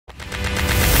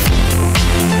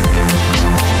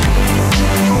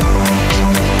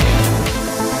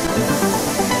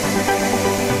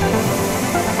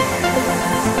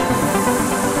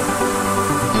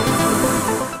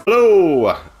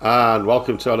and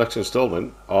welcome to our next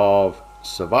installment of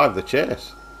Survive the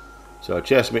Chase. So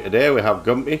chasing me today we have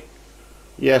Gumpy,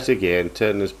 yet again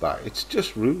turning his back. It's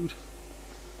just rude.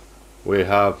 We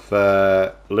have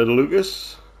Little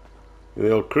Lucas in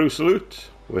the old crew salute.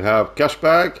 We have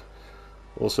Cashbag,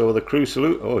 also with a crew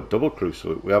salute. Oh, a double crew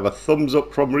salute. We have a thumbs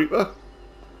up from Reaper.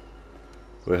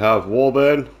 We have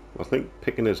Warburn, I think,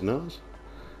 picking his nose.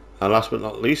 And last but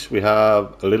not least, we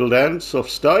have a little dance of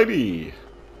Styley.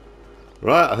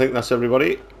 Right, I think that's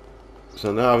everybody.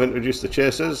 So now I've introduced the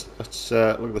chasers. Let's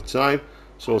look at the time.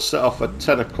 So we'll set off at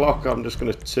 10 o'clock. I'm just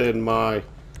going to turn my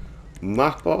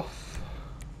map off.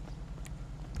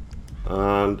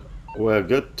 And we're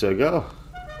good to go.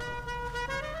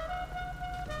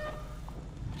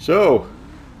 So,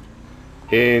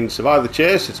 in Survive the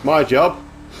Chase, it's my job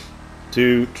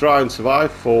to try and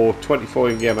survive for 24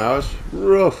 in-game hours,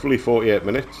 roughly 48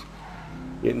 minutes.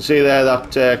 You can see there that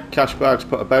Cashbag's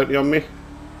put a bounty on me.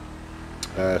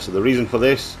 So the reason for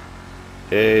this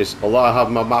is, although I have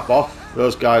my map off,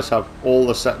 those guys have all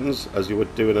the settings as you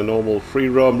would do in a normal free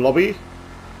roam lobby.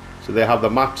 So they have the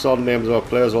maps on, names of our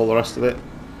players, all the rest of it.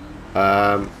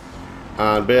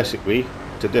 And basically,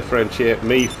 to differentiate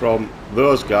me from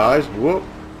those guys, whoop,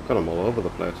 got them all over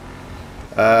the place.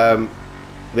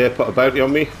 They put a bounty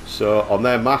on me, so on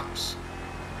their maps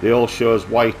they all show as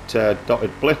white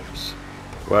dotted blips,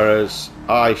 whereas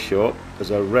I show up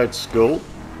as a red skull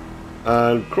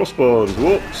and crossbones.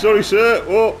 Whoop, sorry sir,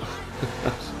 whoop.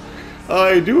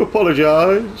 I do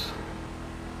apologise.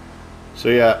 So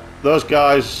yeah, those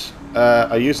guys,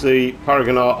 I use the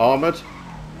Paragon Armoured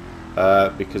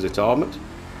because it's armoured,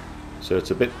 so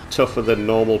it's a bit tougher than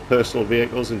normal personal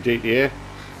vehicles in GTA.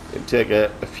 It'd take a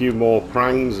few more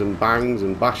prangs and bangs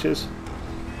and bashes.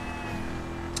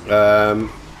 But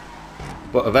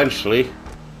eventually,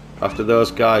 after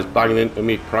those guys banging into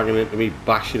me, pranging into me,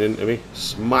 bashing into me,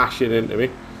 smashing into me,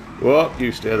 whoop,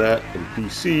 you stay there,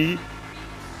 NPC,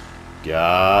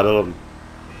 got them.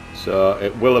 So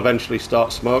it will eventually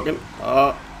start smoking.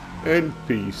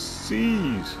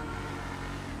 NPCs,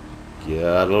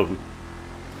 got them.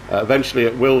 Eventually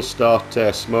it will start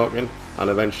smoking, and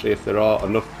eventually if there are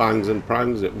enough bangs and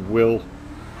prangs it will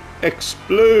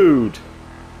explode.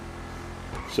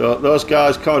 So those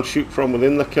guys can't shoot from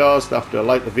within the cars, they have to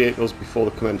light the vehicles before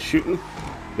they commence shooting.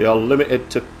 They are limited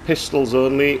to pistols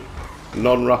only,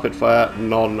 non-rapid fire,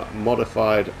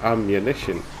 non-modified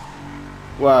ammunition.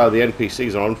 Wow, the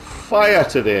NPCs are on fire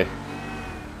today.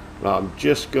 Right, I'm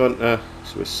just going to,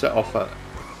 so we set off at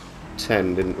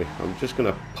 10, didn't we? I'm just going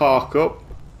to park up,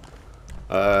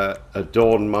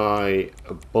 adorn my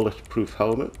bulletproof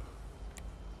helmet.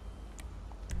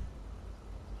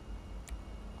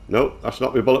 Nope, that's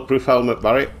not my bulletproof helmet,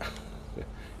 Barry.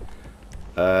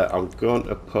 I'm going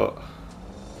to put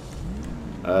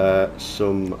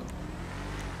some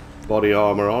body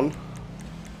armour on.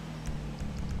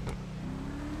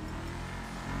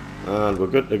 And we're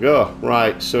good to go.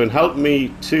 Right, so in helping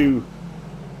me to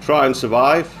try and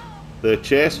survive the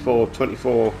chase for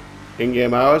 24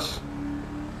 in-game hours,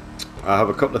 I have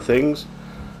a couple of things.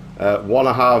 One,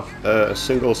 I have a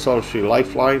single solitary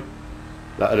lifeline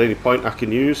that at any point I can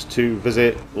use to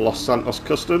visit Los Santos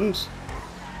Customs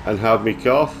and have my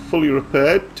car fully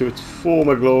repaired to its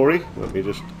former glory. Let me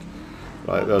just,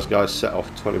 right, those guys set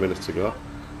off 20 minutes ago.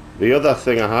 The other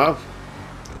thing I have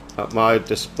at my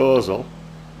disposal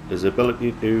is the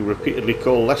ability to repeatedly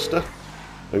call Lester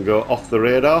and go off the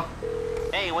radar.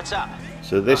 Hey, what's up?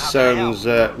 So this sounds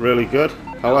really good.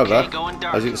 However, okay,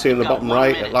 as you can see in the bottom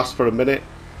right, it lasts for a minute,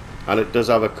 and it does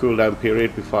have a cooldown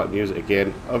period before I can use it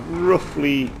again of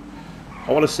roughly,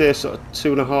 I want to say sort of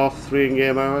 2.5, 3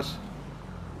 in-game hours.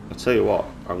 I'll tell you what,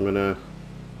 I'm gonna,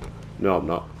 no I'm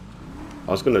not,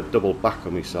 I was gonna double back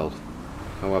on myself.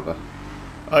 However,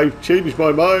 I've changed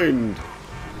my mind.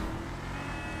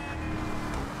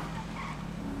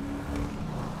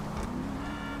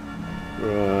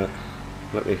 Right,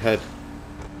 let me head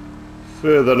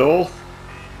further north.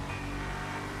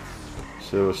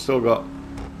 So we've still got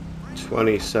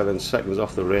 27 seconds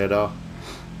off the radar.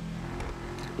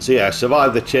 So yeah,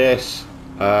 survive the chase.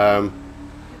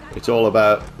 It's all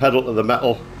about pedal to the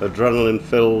metal, adrenaline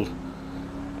filled,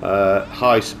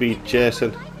 high speed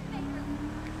chasing.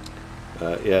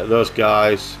 Yeah, those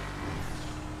guys,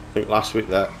 I think last week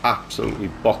they absolutely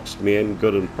boxed me in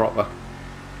good and proper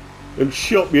and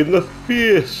shot me in the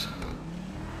face.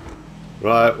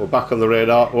 Right, we're back on the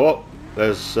radar. Oh,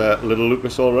 there's Little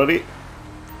Lucas already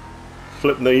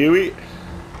flipping the Huey.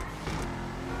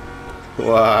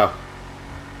 Wow.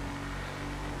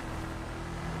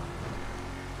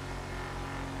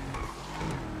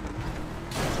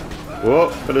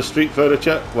 Whoa, bit of street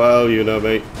furniture. Well, you know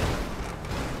me.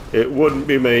 It wouldn't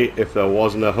be me if there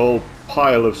wasn't a whole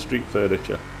pile of street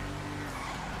furniture.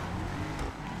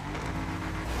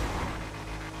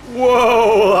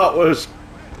 Whoa, that was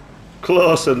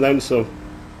close and then some.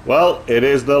 Well, it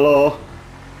is the law.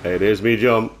 It is me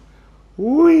jump.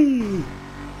 Whee!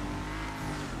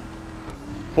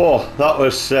 Oh, that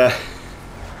was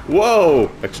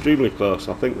whoa, extremely close.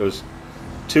 I think there's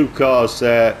two cars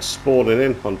spawning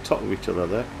in on top of each other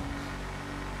there.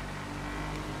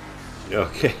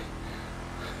 Okay.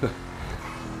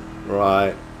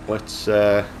 Right, let's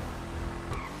head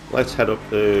up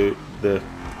to the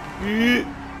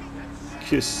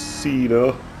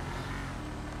casino.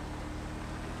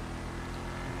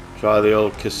 Try the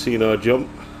old casino jump.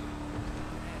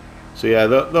 So yeah,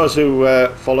 those who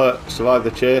follow Survive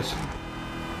the Chase,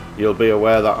 you'll be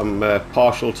aware that I'm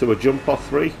partial to a jump off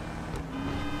 3.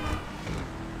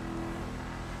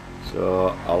 So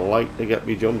I like to get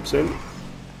me jumps in.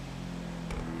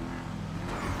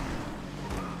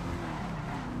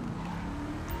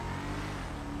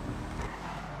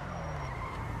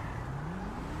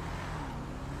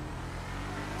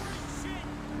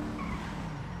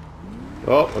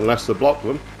 Oh, unless they block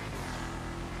them.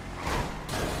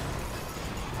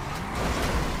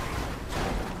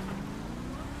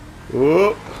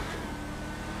 Whoop.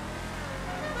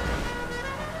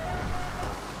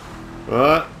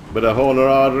 Right, bit of horner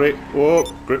artery. Whoop,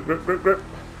 grip, grip, grip, grip.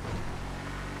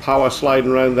 Power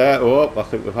sliding around there. Oh, I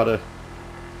think we've had a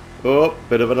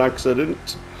bit of an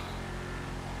accident.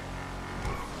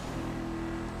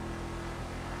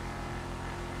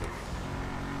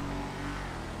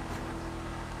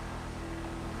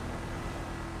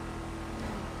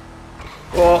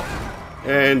 Oh,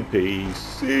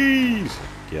 NPCs.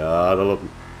 God, I love them.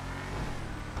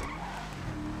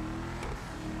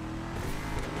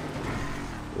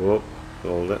 Whoop,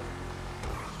 hold it.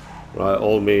 Right,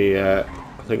 all me, I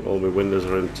think all my windows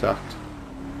are intact.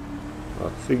 I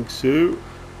think so.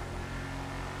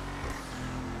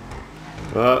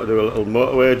 Right, do a little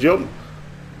motorway jump.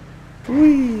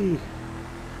 Whee!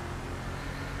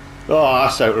 Oh,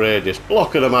 that's outrageous.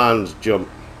 Blocking a man's jump.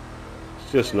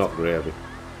 It's just not gravy.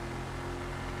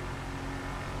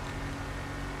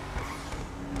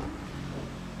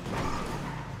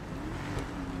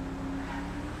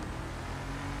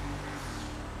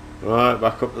 Right,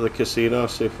 back up to the casino,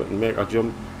 see if we can make a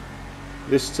jump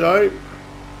this time.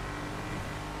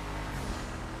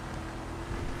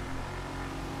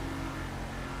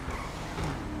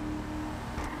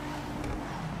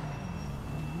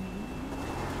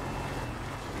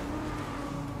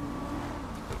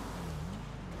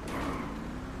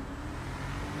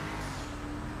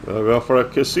 I'll go for a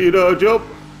casino jump.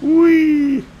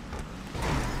 Whee!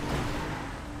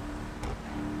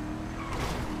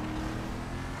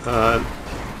 And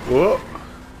whoop.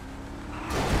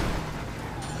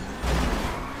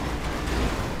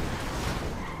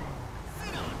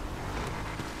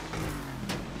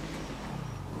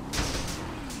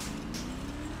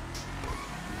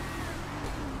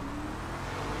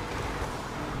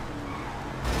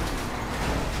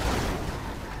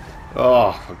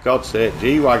 Oh, for God's sake,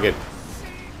 G-Wagon.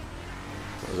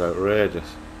 That was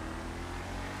outrageous.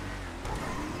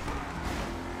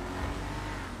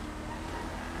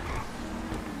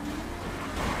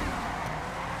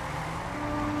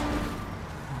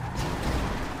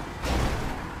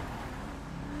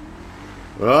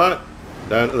 Right,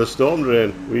 down to the storm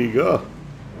drain we go.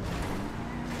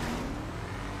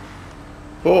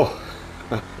 Oh,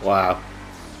 wow.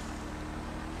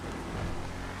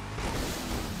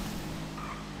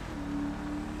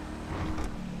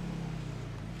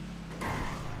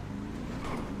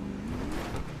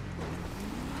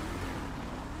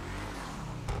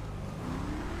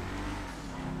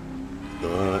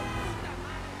 Right.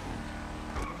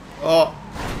 Oh.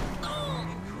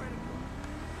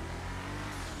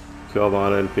 Come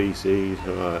on, NPCs.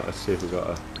 Alright, let's see if we've got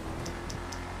a...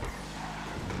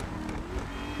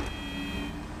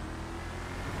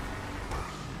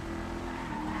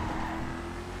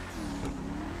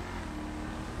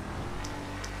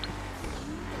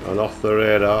 and off the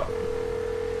radar.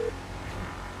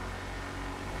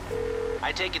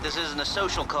 I take it this isn't a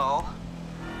social call?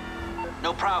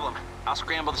 No problem. I'll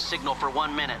scramble the signal for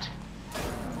 1 minute.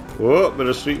 Whoa, bit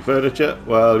of street furniture.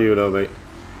 Well, you know me.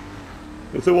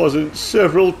 If there wasn't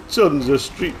several tons of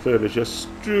street furniture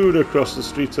strewn across the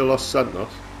streets of Los Santos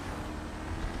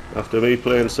after me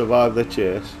playing Survive the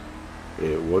Chase,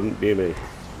 it wouldn't be me.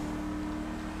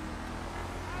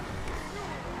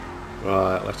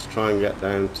 Right, let's try and get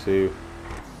down to...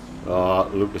 Oh,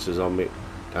 Lucas is on me.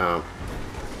 Damn.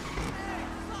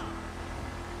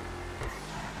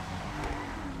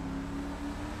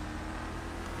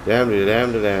 Damn to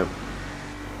damn to damn.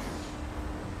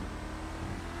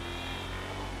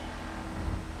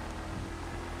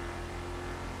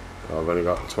 Oh, I've only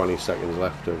got 20 seconds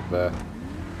left of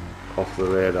off the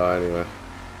radar anyway.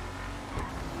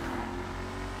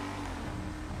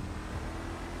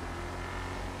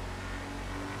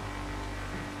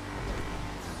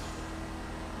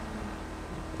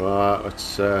 Right,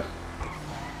 let's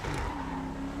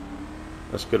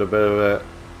get a bit of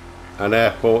an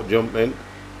airport jump in,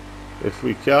 if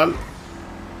we can.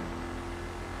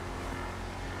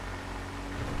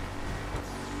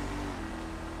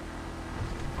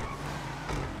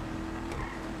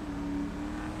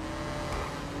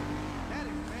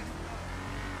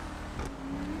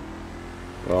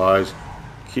 Oh, he's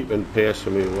keeping pace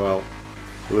for me well,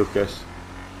 Lucas.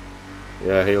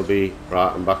 Yeah, he'll be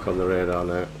right. I'm back on the radar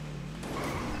now.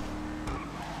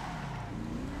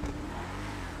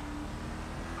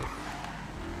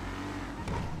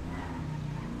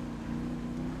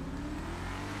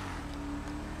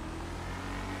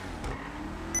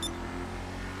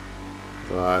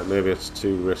 Right, maybe it's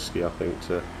too risky, I think,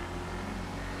 to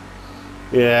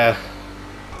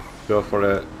go for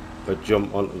a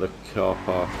jump onto the car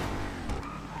park.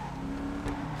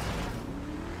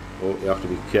 Oh, you have to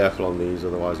be careful on these,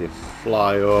 otherwise you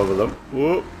fly over them.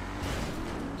 Whoa.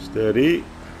 Steady.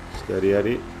 Steady,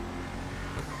 Eddie.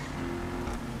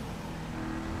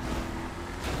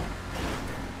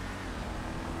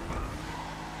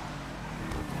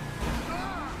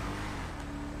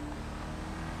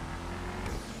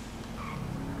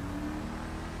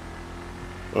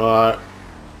 Right,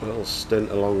 a little stint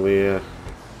along the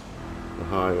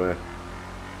highway.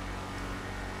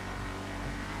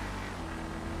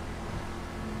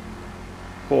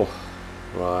 Oh,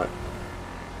 right.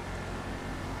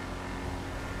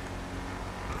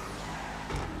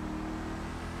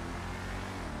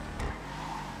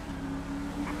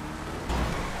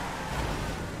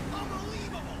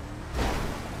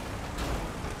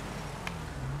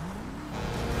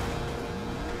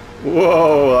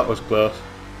 Whoa, that was close.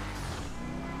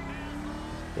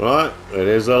 Right, it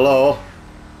is a law.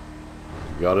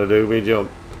 Gotta do me jump.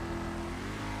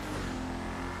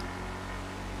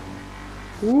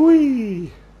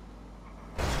 Whee!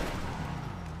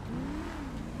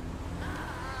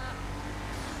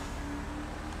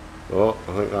 Oh,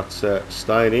 I think that's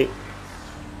Steiny.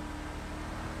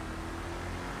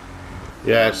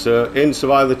 Yeah, so in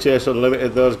Survive the Chase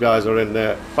Unlimited, those guys are in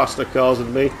faster cars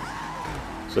than me.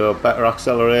 So better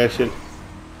acceleration,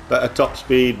 better top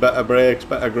speed, better brakes,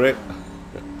 better grip.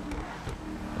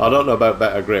 I don't know about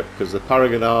better grip because the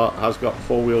Paragon R has got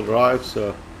four-wheel drive,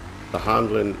 so the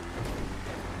handling,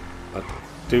 I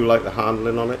do like the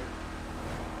handling on it.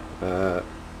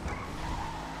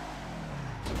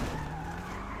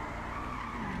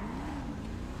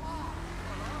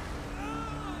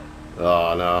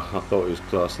 Oh no, I thought he was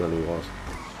closer than he was.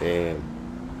 Damn.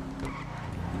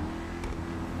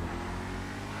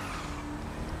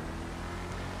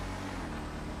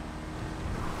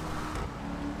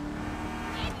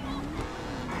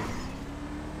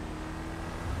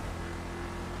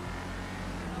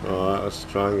 Alright, let's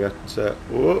try and get...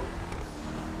 whoop.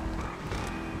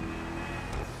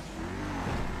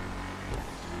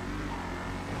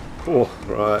 Oh,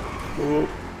 right. Whoop.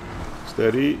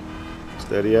 Steady.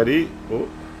 Steady, Eddie. Oh.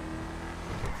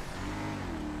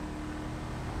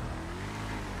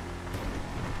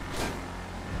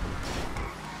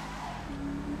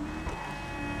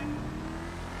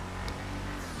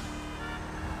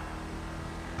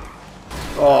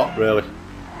 Oh, really?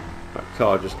 That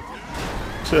car just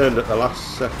turned at the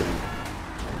last second.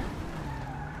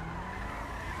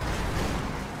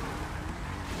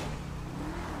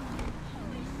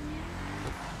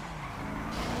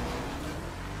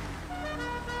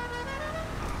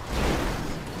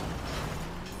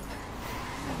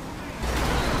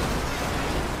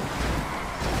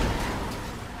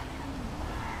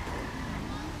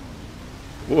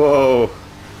 Whoa.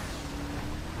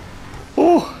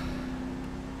 Oh.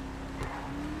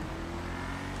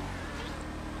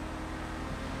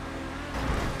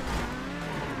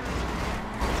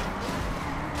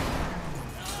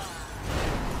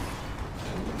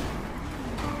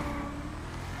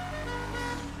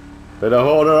 Bit of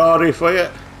honorary for you.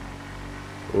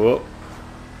 Whoa.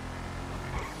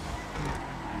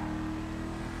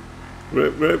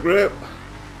 Grip, grip, grip.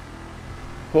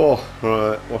 Oh,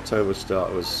 right. What time was start?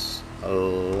 It was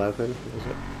 11, was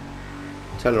it?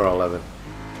 10 or 11.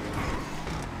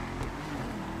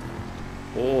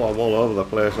 Oh, I'm all over the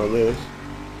place on this.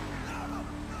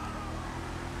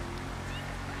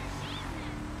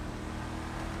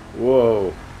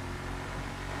 Whoa.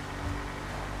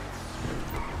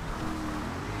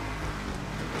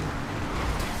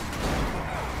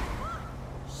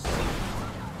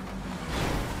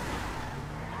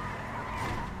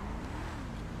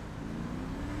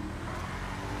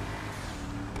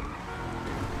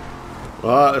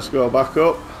 Right, let's go back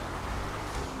up.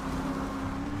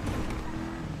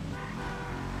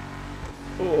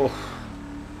 Oh.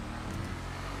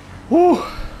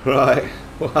 Oh. Right.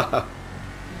 Wow.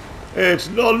 It's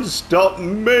non-stop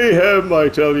mayhem, I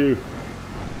tell you.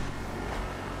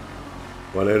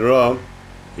 When in Rome,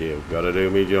 you've got to do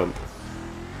me jump.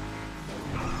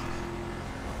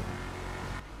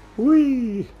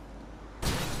 Whee!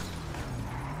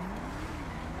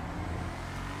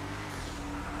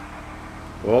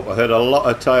 Oh, I heard a lot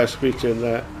of tyre screeching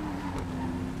there.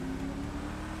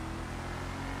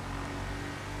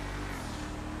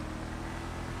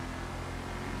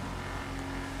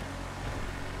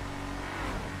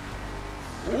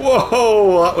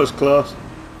 Whoa, that was close.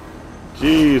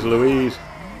 Jeez Louise.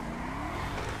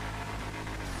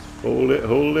 Hold it,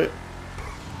 hold it.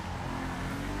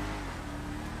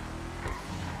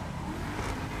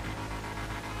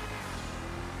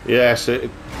 Yes, it...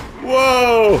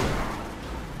 Whoa!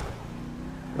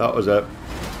 That was a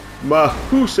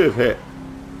massive hit.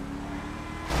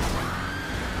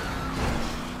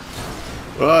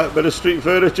 Right, bit of street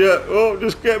furniture. Oh,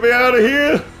 just get me out of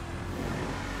here.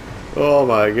 Oh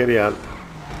my giddy aunt.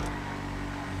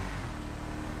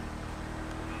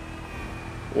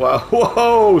 Wow,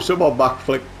 whoa, someone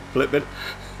flipping.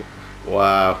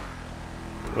 Wow.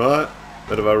 Right,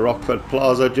 bit of a Rockford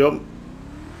Plaza jump.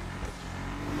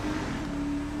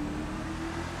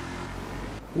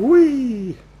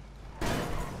 Whee!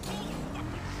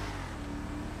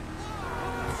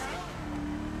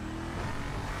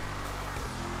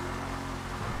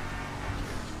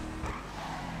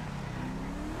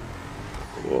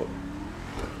 Whoa.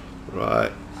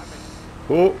 Right.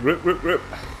 Oh, grip, grip, grip.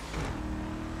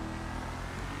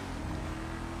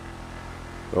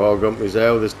 Oh, Grumpy's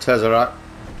there with his Tesseract.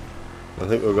 I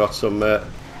think we've got some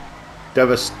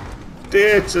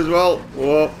Devastates as well.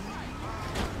 Whoa.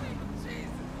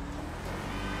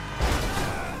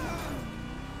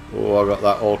 Oh, I got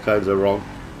that all kinds of wrong.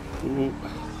 Ooh.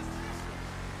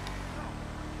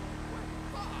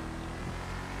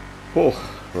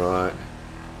 Oh, right.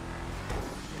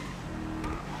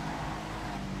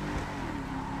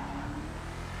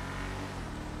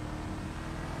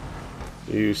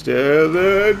 You stay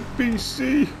there,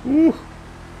 BC. Ooh.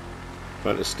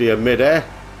 Trying to steer mid-air.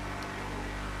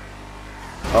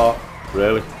 Oh,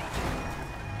 really?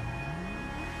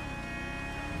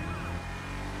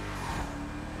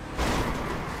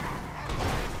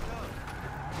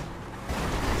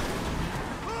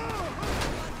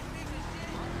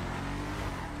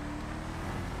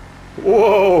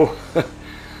 Whoa!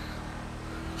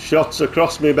 Shots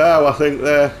across my bow, I think,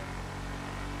 there.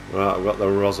 Right, I've got the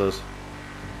rozzers.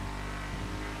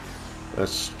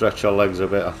 Let's stretch our legs a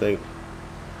bit, I think.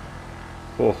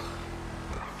 Oh.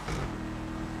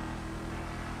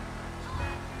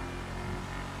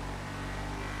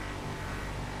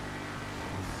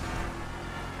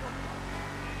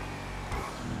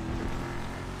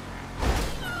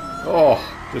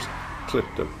 Oh, just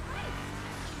clipped him.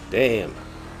 Damn.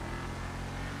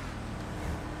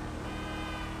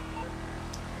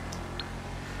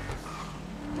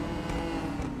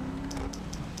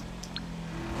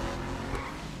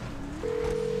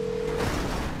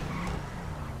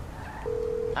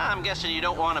 I'm guessing you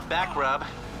don't want a back rub.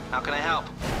 How can I help?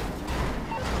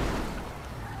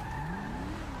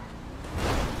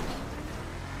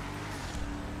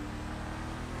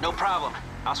 No problem.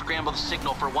 I'll scramble the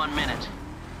signal for 1 minute.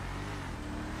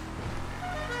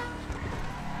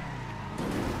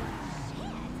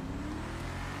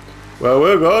 Well,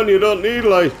 we're gone. You don't need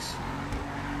lights.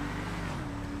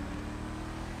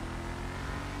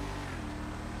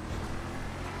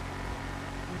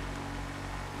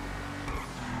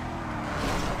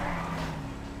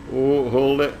 Oh,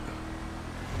 hold it.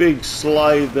 Big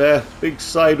slide there. Big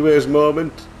sideways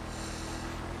moment.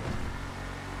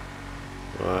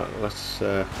 Right, let's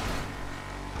at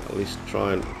least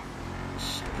try and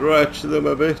stretch them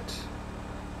a bit.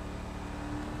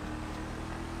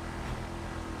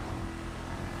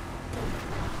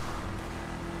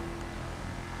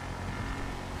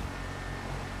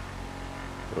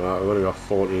 Right, we've only got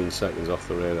 14 seconds off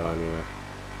the radar anyway.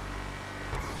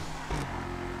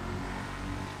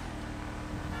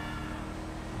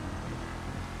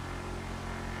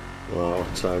 Right,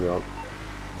 what time are we on?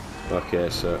 Okay,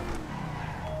 so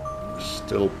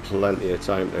still plenty of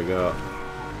time to go.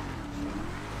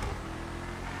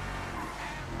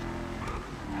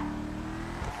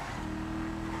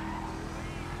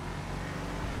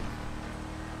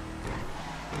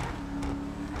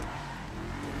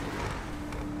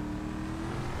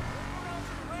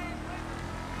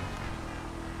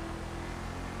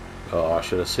 Oh, I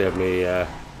should have saved me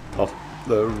off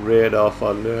the radar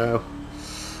for now.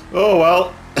 Oh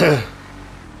well.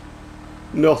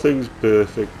 Nothing's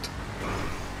perfect.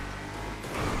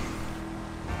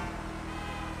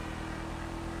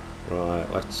 Right,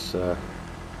 let's no,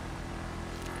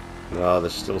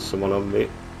 there's still someone on me.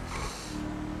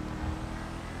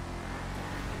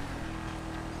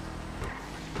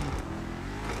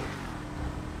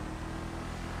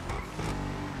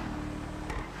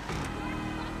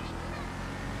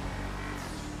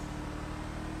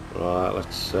 Right,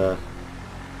 let's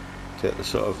take the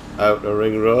sort of outer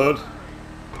ring road.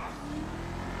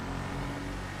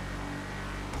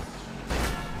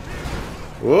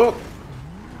 Whoa!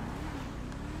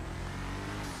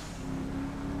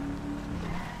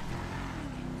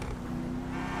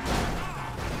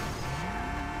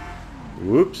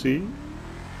 Whoopsie!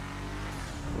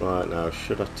 Right, now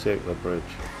should I take the bridge?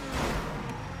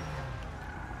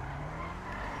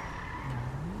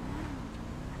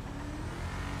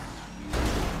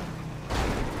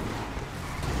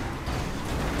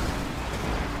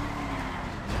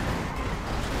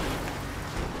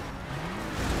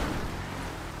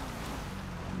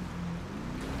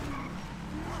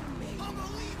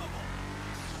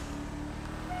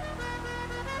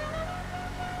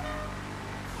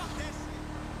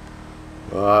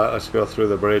 Alright, let's go through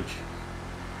the bridge.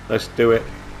 Let's do it.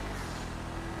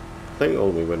 I think all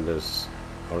my windows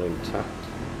are intact.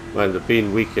 Mind, they've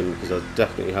been weakened because I've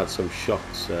definitely had some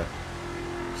shots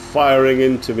firing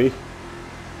into me.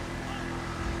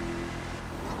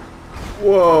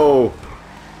 Whoa!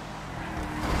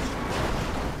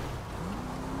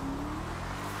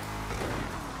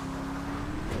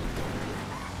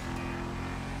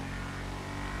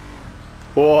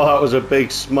 Oh, that was a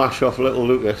big smash off little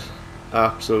Lucas.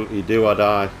 Absolutely do or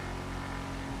die.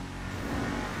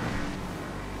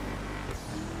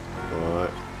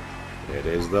 Alright. It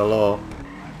is the law.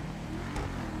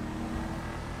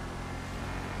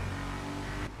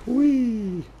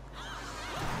 Whee!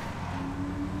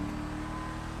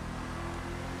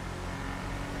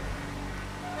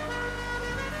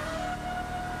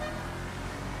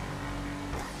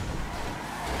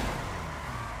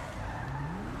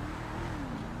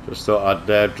 Just thought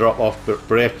I'd drop off the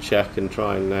brake check and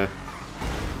try and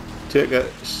take a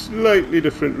slightly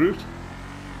different route.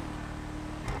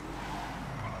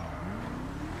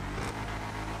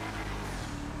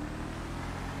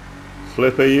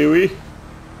 Flipper Yui.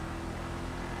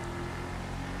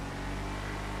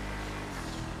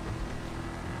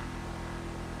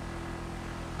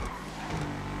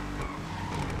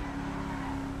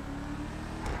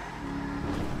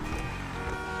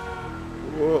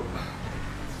 Whoa.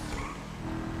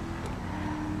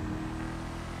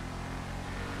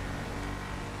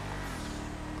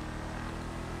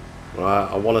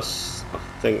 Right, I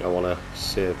think I want to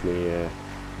save me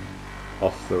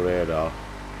off the radar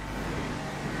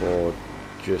for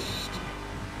just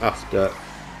after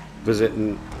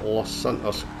visiting Los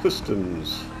Santos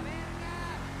Customs.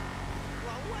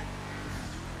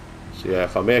 So yeah,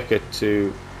 if I make it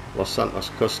to Los Santos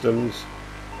Customs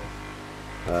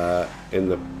in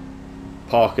the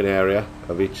parking area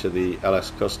of each of the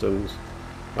LS Customs,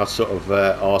 that's sort of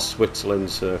our Switzerland,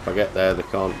 so if I get there they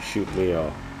can't shoot me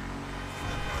or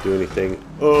do anything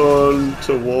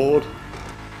untoward.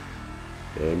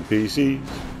 NPCs,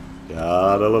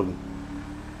 gotta love them.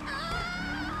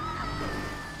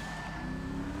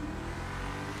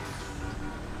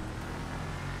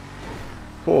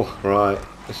 Oh, right,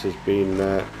 this has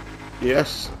been,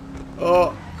 yes.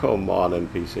 Oh, come on,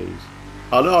 NPCs.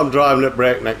 I know I'm driving at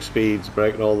breakneck speeds,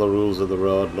 breaking all the rules of the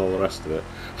road and all the rest of it.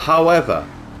 However,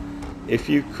 if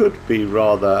you could be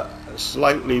rather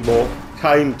slightly more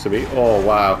kind to me. Oh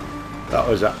wow, that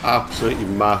was an absolutely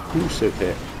massive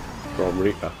hit from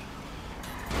Rika.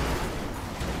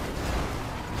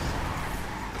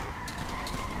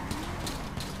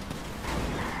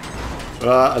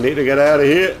 Right, I need to get out of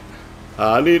here.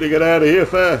 I need to get out of here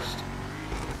first.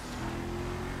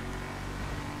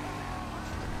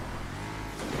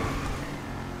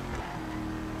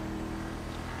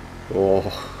 Oh,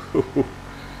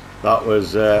 that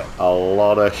was a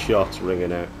lot of shots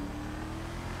ringing out.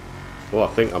 Oh, I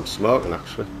think I'm smoking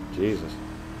actually. Jesus.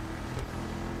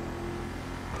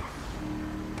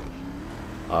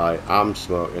 I am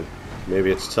smoking. Maybe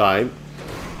it's time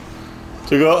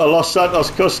to go to Los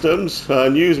Santos Customs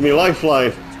and use my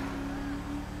lifeline.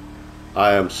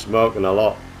 I am smoking a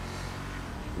lot.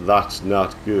 That's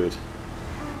not good.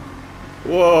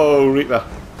 Whoa, Reaper.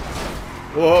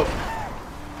 Whoa.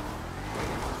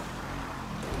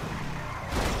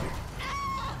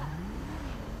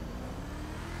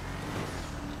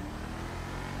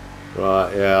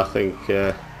 Right, yeah, I think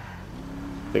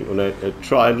I think we're going to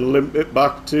try and limp it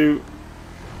back to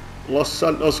Los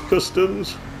Santos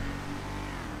Customs.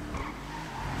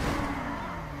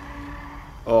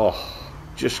 Oh,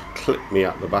 just clipped me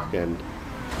at the back end.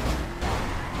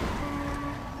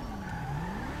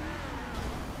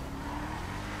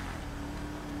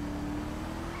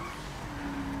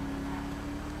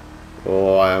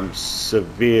 Oh, I am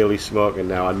severely smoking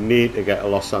now. I need to get to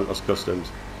Los Santos Customs,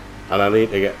 and I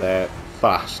need to get there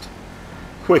fast.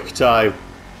 Quick time.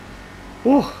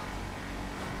 Whew.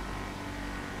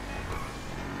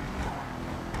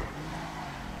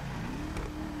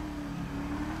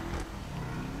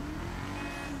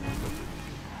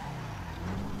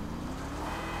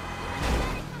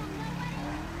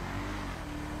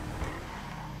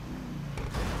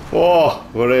 Oh,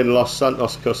 we're in Los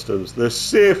Santos Customs, the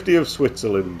safety of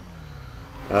Switzerland.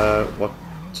 What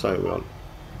time are we on?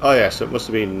 Oh yes, it must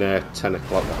have been 10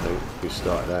 o'clock, I think, we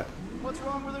started there. What's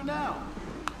wrong with her now?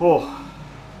 Oh,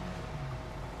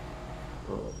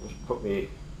 just put me.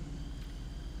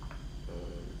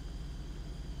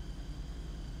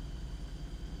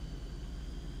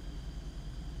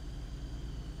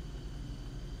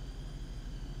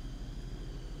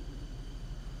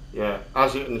 Yeah,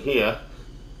 as you can hear,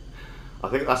 I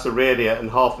think that's the radiator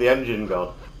and half the engine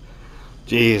gone.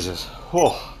 Jesus.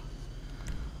 Oh.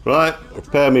 Right,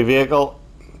 repair my vehicle.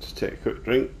 Just take a quick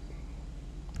drink.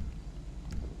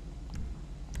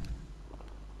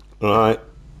 Right.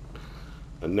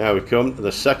 And now we come to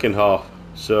the second half.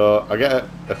 So I get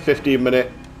a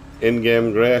 15-minute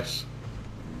in-game grace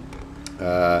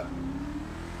to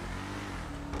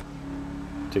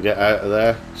get out of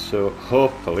there. So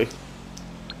hopefully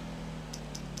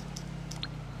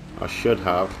I should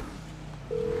have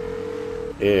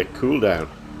a cooldown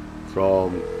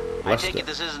from Leicester. I take it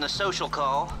this isn't a social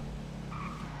call.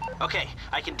 Okay,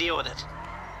 I can deal with it.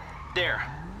 There,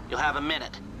 you'll have a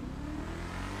minute.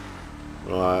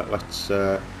 Right, let's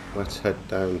head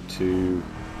down to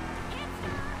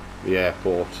the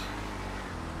airport,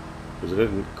 because I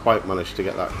didn't quite manage to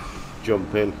get that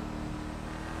jump in.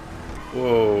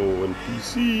 Whoa,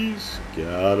 NPCs,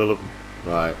 gotta love them.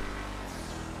 Right,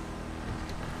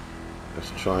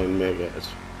 let's try and make it as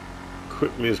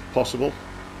quickly as possible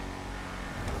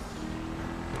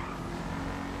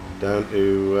down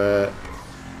to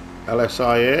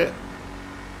LSIA.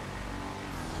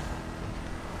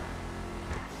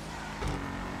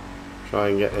 Try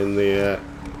and get in the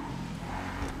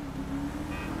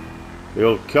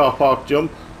old car park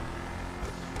jump.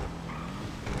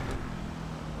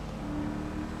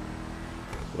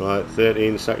 Right,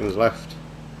 13 seconds left.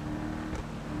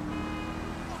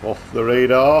 Off the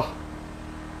radar.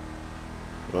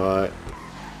 Right.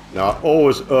 Now I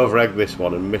always over-egg this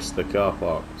one and miss the car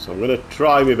park, so I'm going to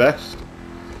try my best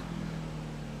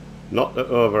not to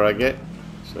over-egg it.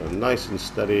 So nice and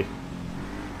steady.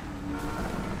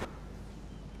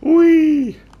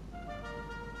 Whee!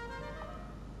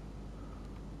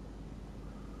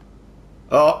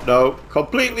 Oh no,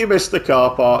 completely missed the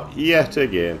car park yet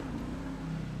again.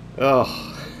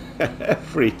 Oh,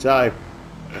 every time.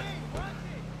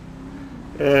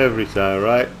 Every time,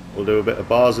 right? We'll do a bit of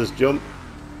Bars's jump.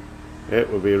 It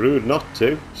would be rude not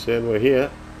to, saying we're here.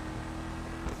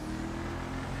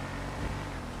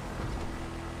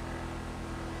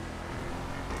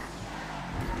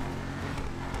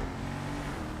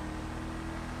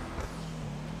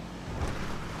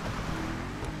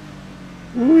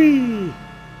 Whee!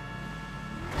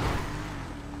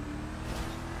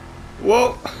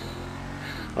 Whoa!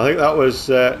 I think that was,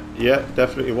 yeah,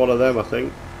 definitely one of them, I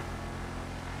think.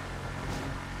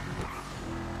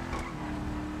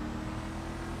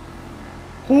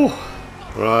 Whew.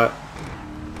 Right.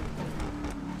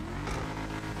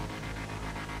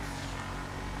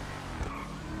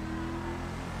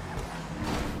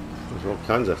 There's all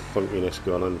kinds of funkiness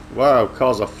going on. Wow,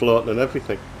 cars are floating and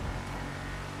everything.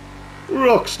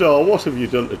 Rockstar, what have you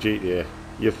done to GTA?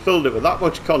 You've filled it with that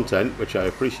much content, which I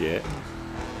appreciate,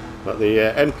 but the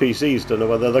NPCs don't know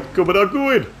whether they're coming or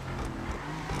going,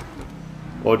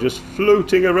 or just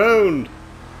floating around.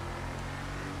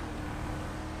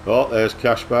 Oh, there's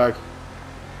cash bag.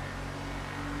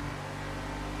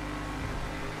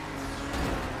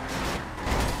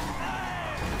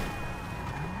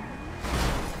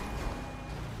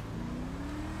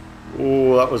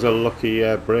 Oh, that was a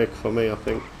lucky break for me, I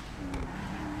think.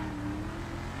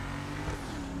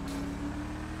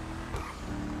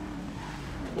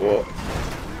 Oh.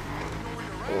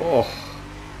 Oh.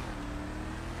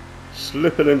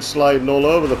 Slipping and sliding all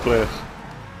over the place.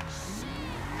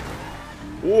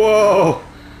 Whoa!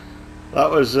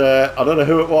 That was, I don't know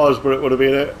who it was, but it would have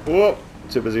been a... Whoa!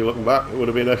 too busy looking back. It would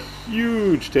have been a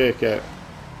huge takeout.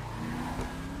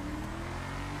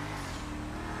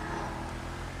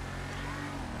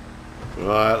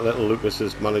 Right, little Lucas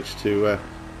has managed to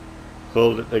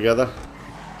hold it together.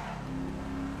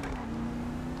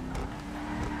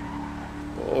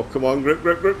 Oh, come on, grip,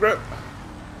 grip, grip, grip.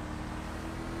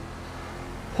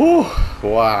 Whew,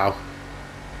 wow.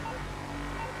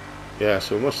 Yeah,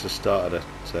 so we must have started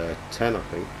at 10, I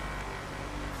think.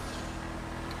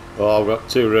 Oh, I've got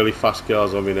two really fast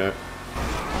cars on me now.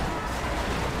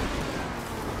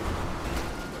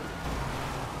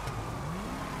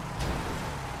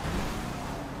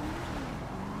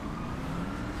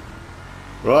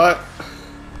 Right.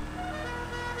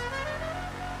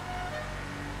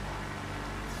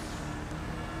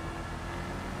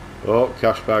 Oh,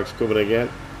 cash bag's coming again.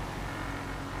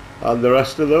 And the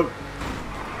rest of them.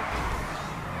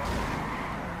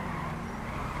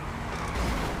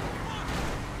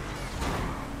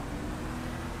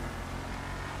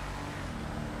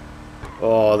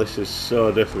 Oh, this is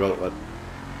so difficult, man.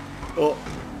 Oh,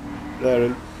 they're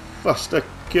in faster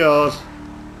cars.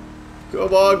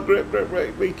 Come on, grip, grip,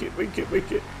 grip, make it, make it,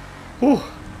 make it. Whew.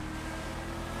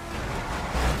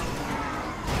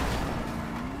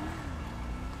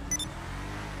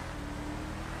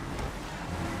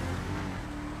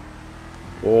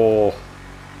 Oh,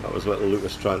 that was little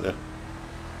Lucas trying to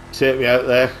take me out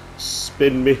there,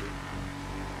 spin me.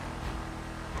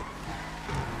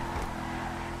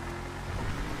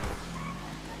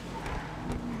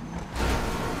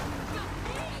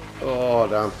 Oh,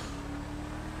 damn.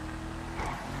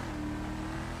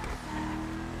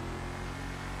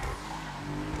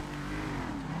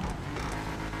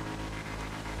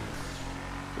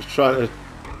 Just trying to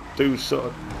do sort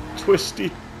of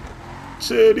twisty,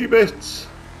 turny bits.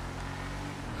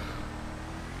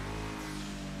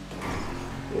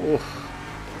 Oh,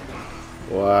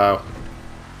 wow.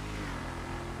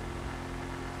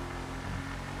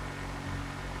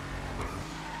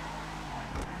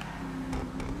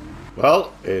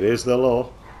 Well, it is the law.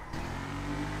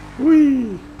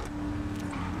 Whee!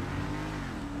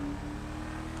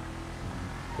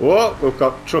 Whoa, we've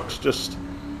got trucks just,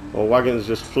 or wagons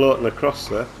just floating across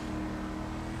there.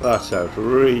 That's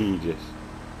outrageous.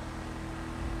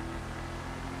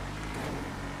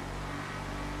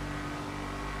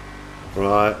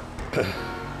 Right.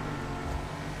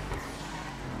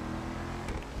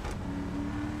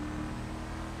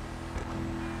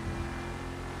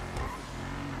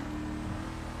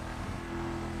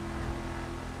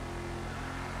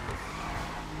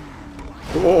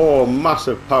 Oh,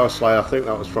 massive power slide. I think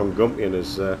that was from Gumpy and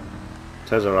his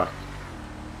Tesseract.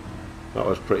 That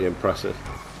was pretty impressive.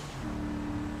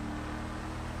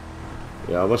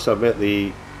 Yeah, I must admit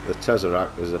the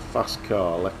Tesseract is a fast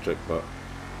car, electric, but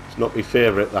it's not my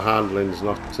favourite. The handling's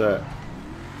not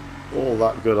all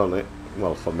that good on it.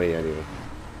 Well, for me anyway.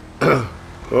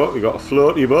 Oh, we got a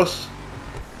floaty bus.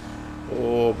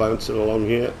 Oh, bouncing along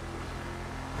here.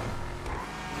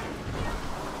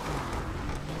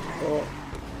 Oh.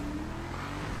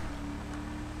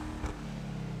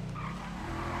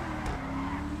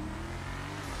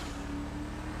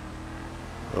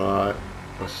 Right,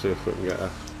 let's see if we can get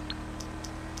her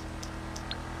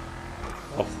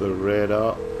off the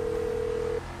radar.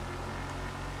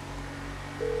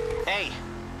 Hey,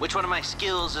 which one of my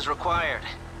skills is required?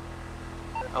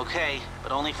 Okay,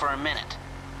 but only for a minute.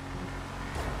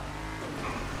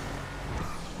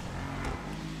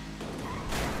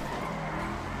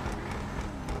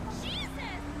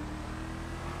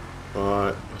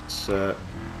 Alright, let's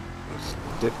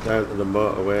dip down to the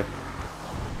motorway.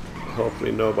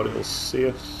 Hopefully nobody will see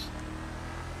us.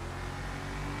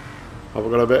 Have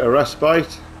we got a bit of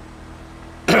respite?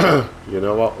 You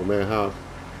know what, we may have.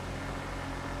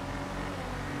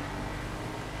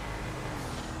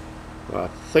 I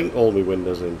think all my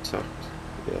windows are intact.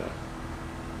 Yeah.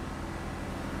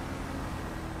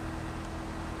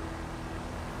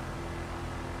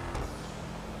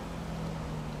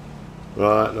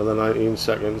 Right, another 19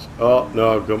 seconds. Oh,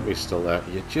 no, Gumpy's still there.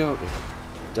 You're joking.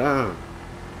 Damn.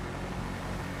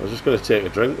 I was just going to take a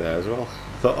drink there as well.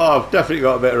 Thought, oh, I've definitely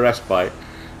got a bit of respite.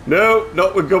 No,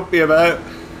 not with Gumpy about.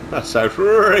 That's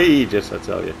outrageous, I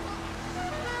tell you.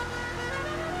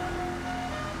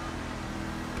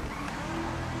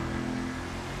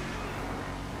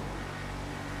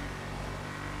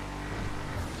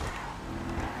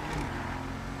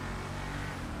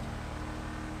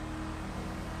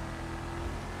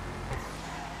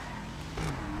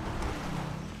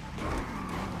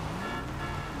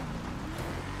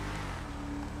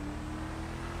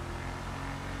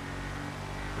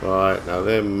 Right, Now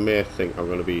they may think I'm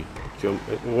going to be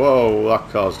jumping. Whoa, that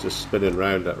car's just spinning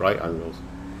round at right angles.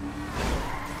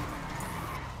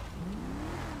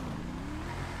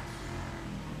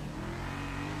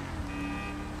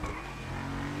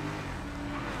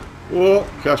 Whoa,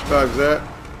 cash bags there.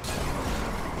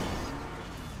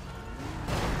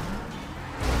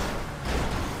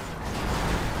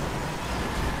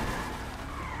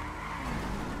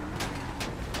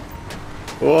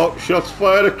 Oh, shots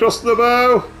fired across the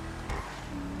bow.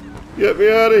 Get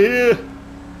me out of here.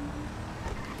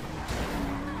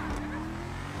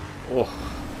 Oh,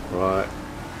 right.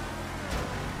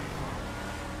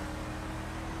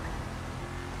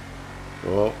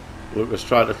 Oh, Lucas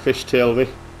trying to fishtail me.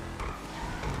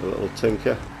 A little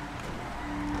tinker.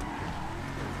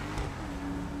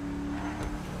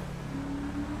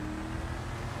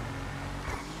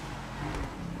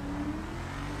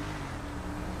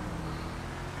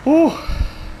 Oh.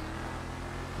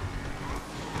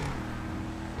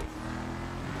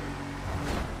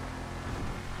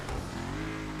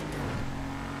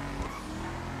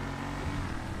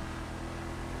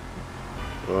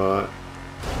 Right.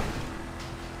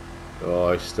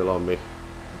 Oh, he's still on me.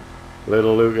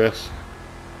 Little Lucas.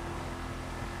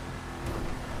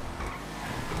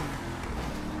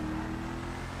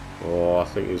 Oh, I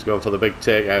think he's going for the big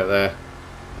take out there.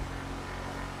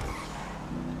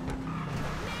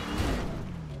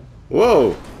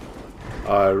 Whoa!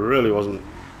 I really wasn't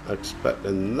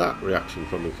expecting that reaction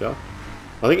from the car.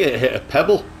 I think it hit a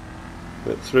pebble.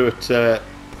 It threw it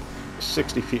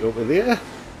 60 feet up in the air.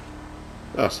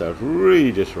 That's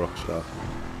outrageous rock star.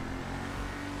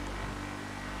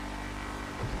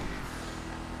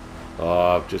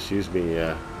 Oh, I've just used me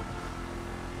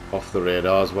off the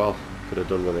radar as well. Could have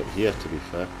done with it here, to be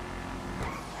fair.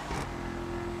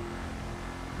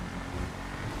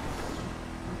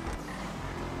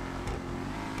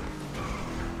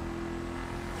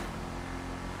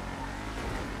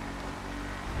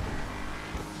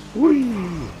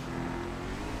 Whee!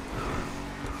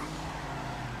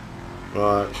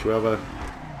 Right, should we have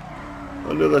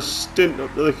another stint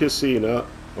up to the casino?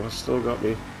 Oh, I've still got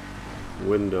me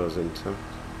windows intact.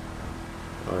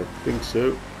 I think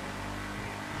so.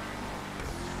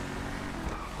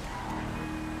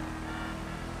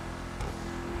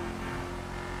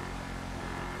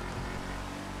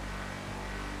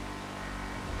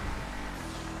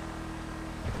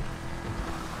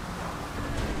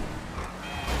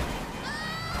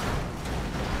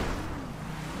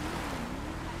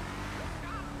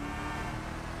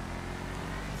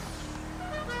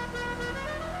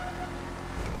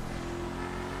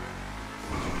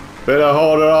 Bit of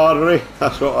harder artery,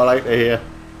 that's what I like to hear.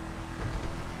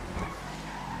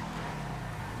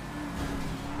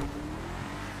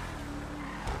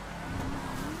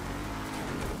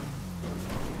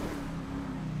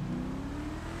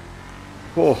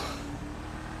 Oh,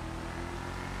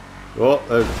 oh,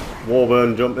 there's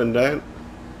Warburn jumping down.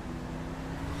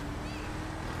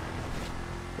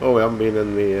 Oh, we haven't been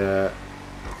in the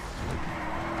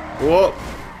what?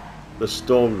 The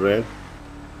storm drain.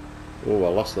 Oh, I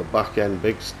lost the back end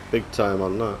big time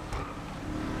on that.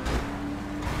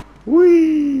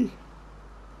 Whee!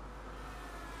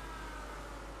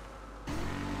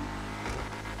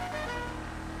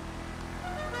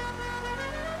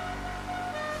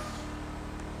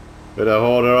 Bit of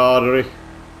harder artery.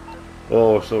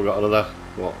 Oh, still got another,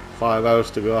 what, 5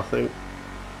 hours to go, I think.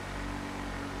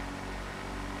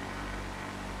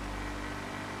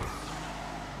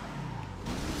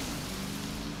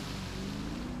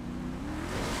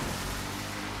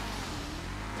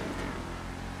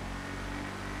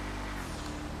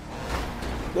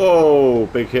 Whoa,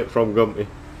 big hit from Gumpy.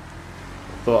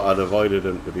 Thought I'd avoided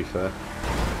him, to be fair.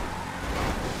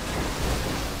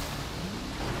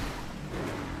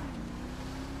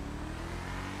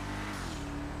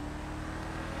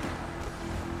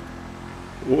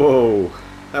 Whoa,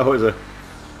 that was a...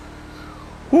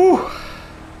 Whew.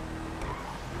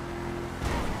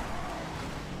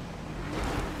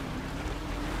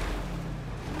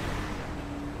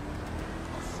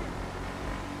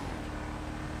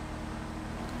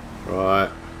 Right.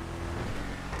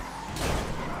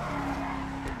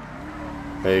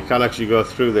 You can actually go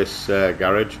through this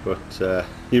garage, but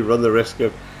you run the risk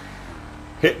of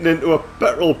hitting into a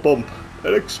petrol pump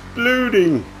and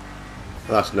exploding.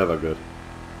 That's never good.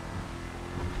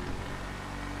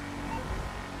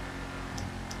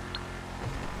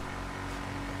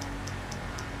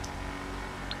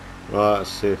 Right, let's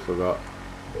see if we got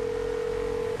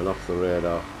an off the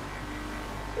radar.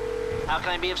 How can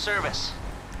I be of service?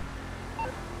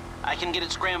 I can get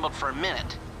it scrambled for a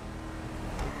minute.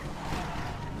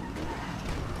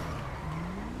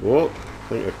 Whoa, I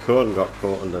think a cone got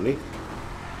caught underneath.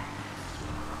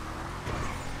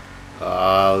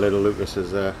 Ah, little Lucas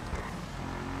is there.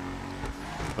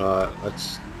 Alright,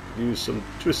 let's use some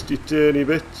twisty turny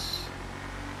bits.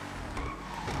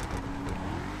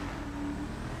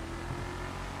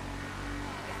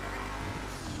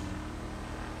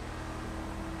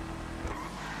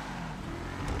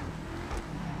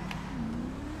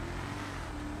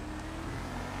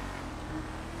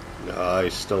 No,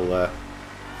 he's still there.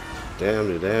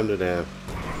 Damn.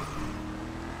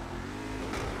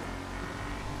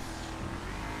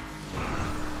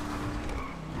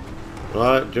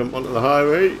 Right, jump onto the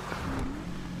highway.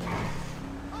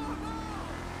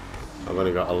 I've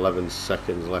only got 11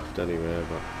 seconds left anyway,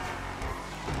 but...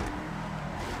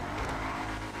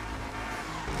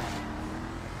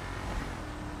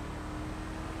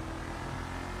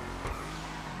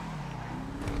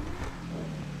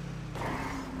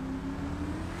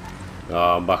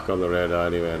 Oh, I'm back on the radar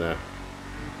anyway now.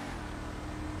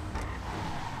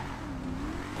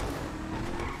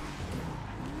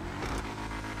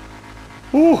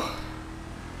 Whew.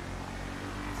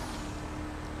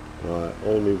 Right,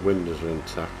 all my windows are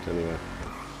intact anyway.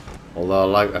 Although,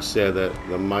 like I say, that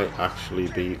they might actually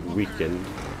be weakened.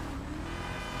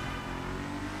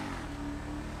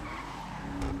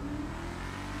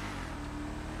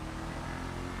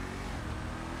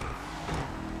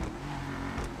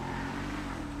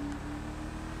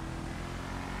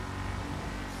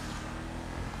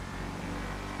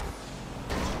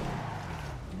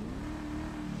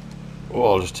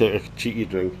 Oh, I'll just take a cheeky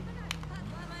drink.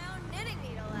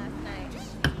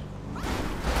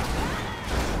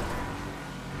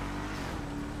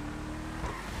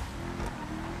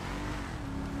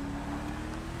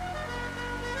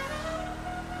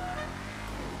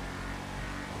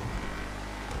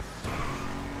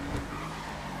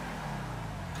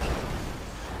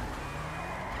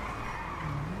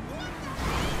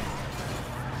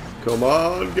 Come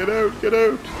on, get out, get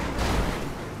out!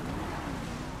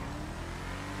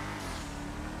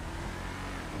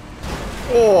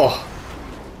 Oh!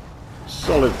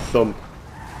 Solid thump.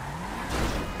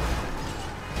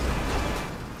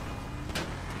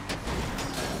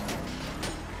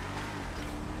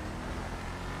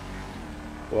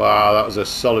 Wow, that was a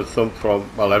solid thump from,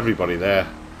 well, everybody there.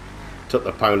 Took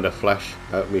the pound of flesh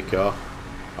out of my car.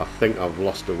 I think I've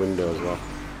lost a window as well.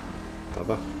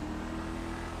 Have I?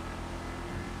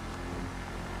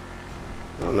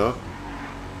 Oh no.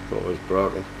 Thought it was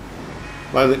broken.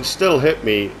 Man, it still hit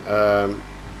me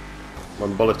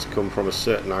when bullets come from a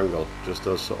certain angle. Just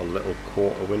those sort of little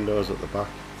quarter windows at the back.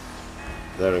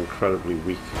 They're incredibly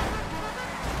weak.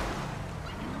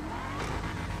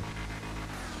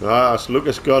 Right, that's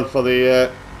Lucas gone for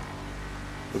the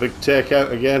big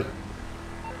takeout again.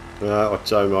 Right, what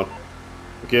time on?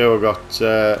 Okay, we've got 2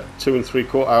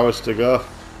 3/4 hours to go.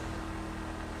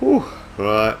 Whew.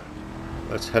 Right,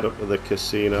 let's head up to the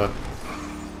casino.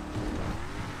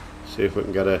 See if we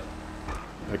can get a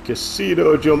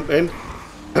casino jump in.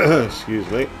 Excuse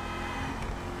me.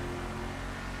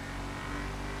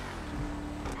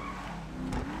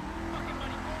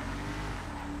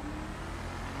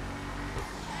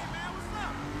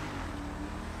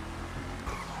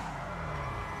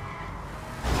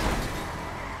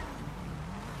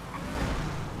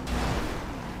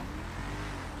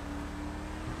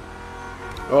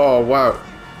 Oh wow,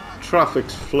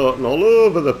 traffic's floating all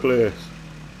over the place.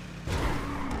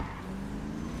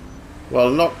 Well,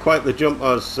 not quite the jump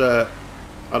I was I'd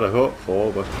have hoped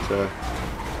for, but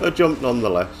a jump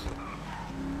nonetheless.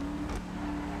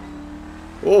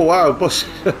 Oh wow, bus!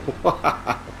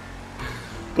 Wow.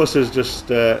 Bus is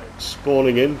just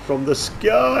spawning in from the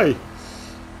sky.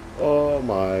 Oh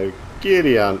my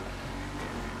giddy aunt.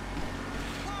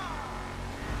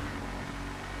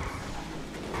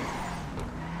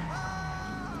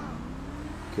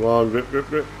 Come on, rip,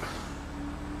 rip, rip.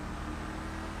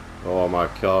 Oh, my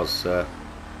car's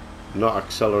not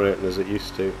accelerating as it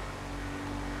used to.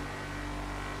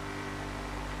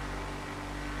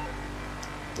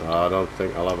 No, I don't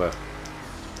think I'll have a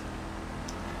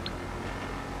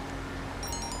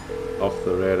off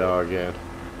the radar again.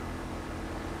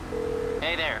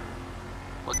 Hey there.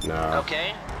 No.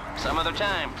 Okay, some other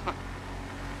time.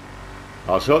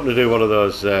 I was hoping to do one of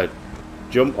those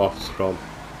jump offs from.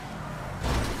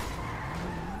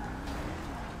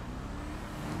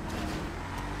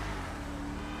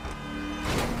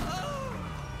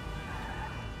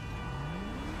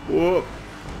 Whoa,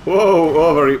 whoa,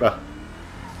 overreaper.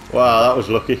 Wow, that was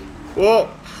lucky. Whoa,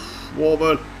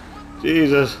 woman,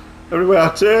 Jesus, everywhere I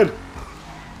turn.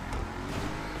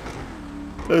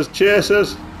 There's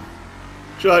chasers,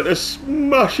 trying to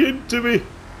smash into me.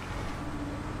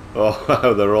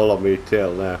 Oh, they're all on my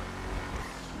tail now.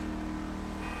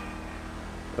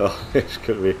 Oh, it's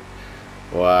gonna be...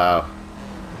 Wow.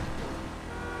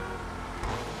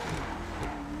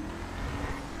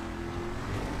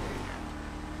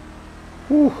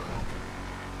 Whew.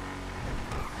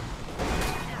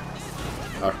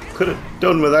 I could have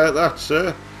done without that,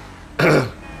 sir.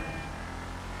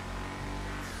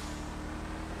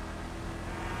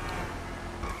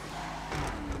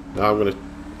 Now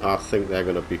I think they're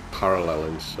gonna be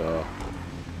paralleling, so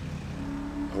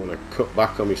I'm gonna cut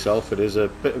back on myself. It is a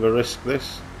bit of a risk,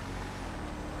 this.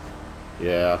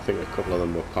 Yeah, I think a couple of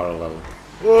them were paralleling.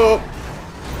 Whoa!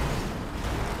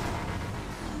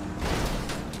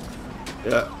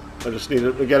 Yeah, I just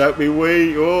needed to get out my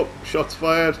way. Oh, shots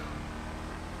fired.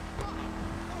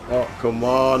 Oh, come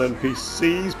on,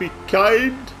 NPCs, be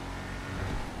kind.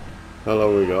 How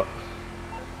long we got?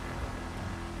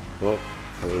 Oh,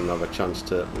 I didn't have a chance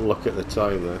to look at the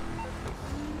time there.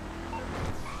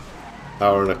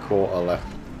 Hour and a quarter left.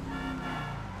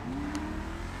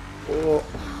 Oh.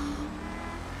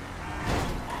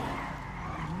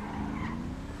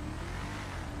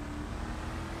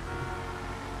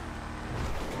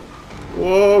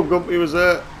 Whoa, Gumpy was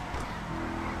there.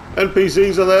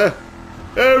 NPCs are there.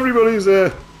 Everybody's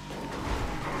there.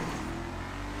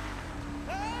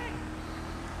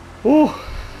 Oh.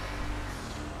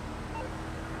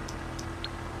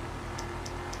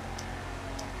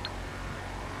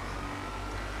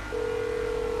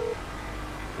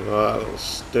 Right, a little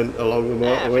stint along the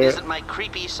If it motorway. isn't my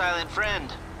creepy silent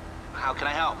friend, how can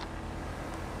I help?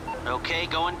 Okay,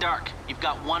 going dark. You've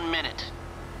got 1 minute.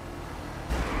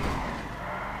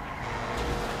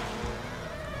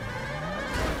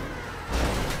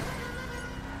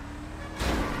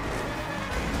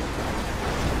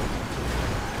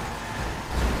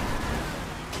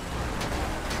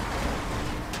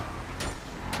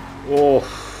 Oh.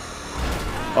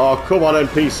 Oh, come on,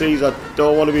 NPCs. I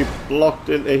don't want to be blocked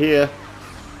into here.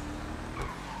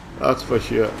 That's for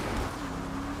sure.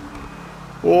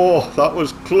 Oh, that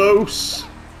was close.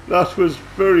 That was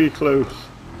very close.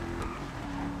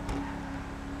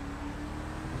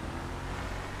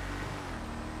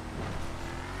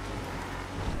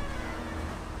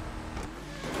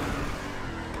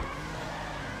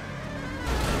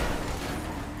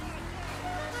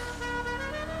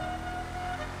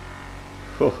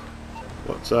 Oh,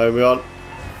 what time are we on?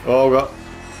 Oh, we've got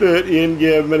 30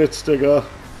 in-game minutes to go.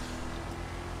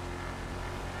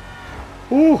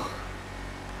 Ooh.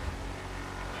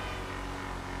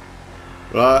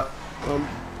 Right, I'm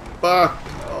back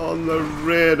on the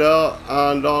radar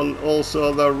and on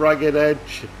also the ragged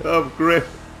edge of grip.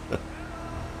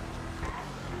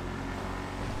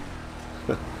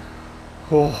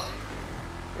 Oh,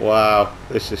 wow,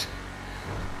 this is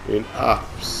been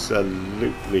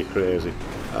absolutely crazy,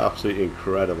 absolutely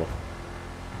incredible.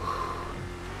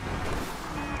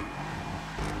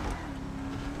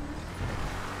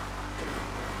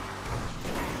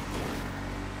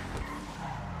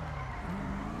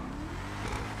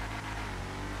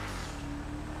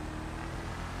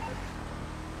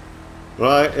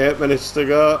 Right, 8 minutes to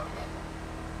go.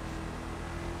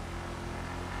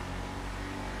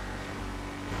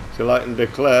 Till I can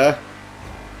declare,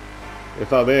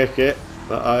 if I make it,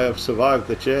 that I have survived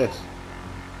the chase.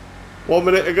 1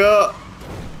 minute to go.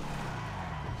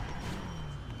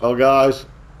 Well guys,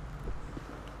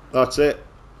 that's it.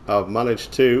 I've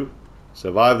managed to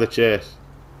survive the chase.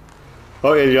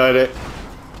 Hope you enjoyed it.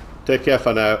 Take care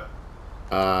for now,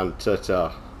 and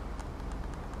ta-ta.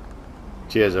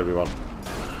 Cheers everyone.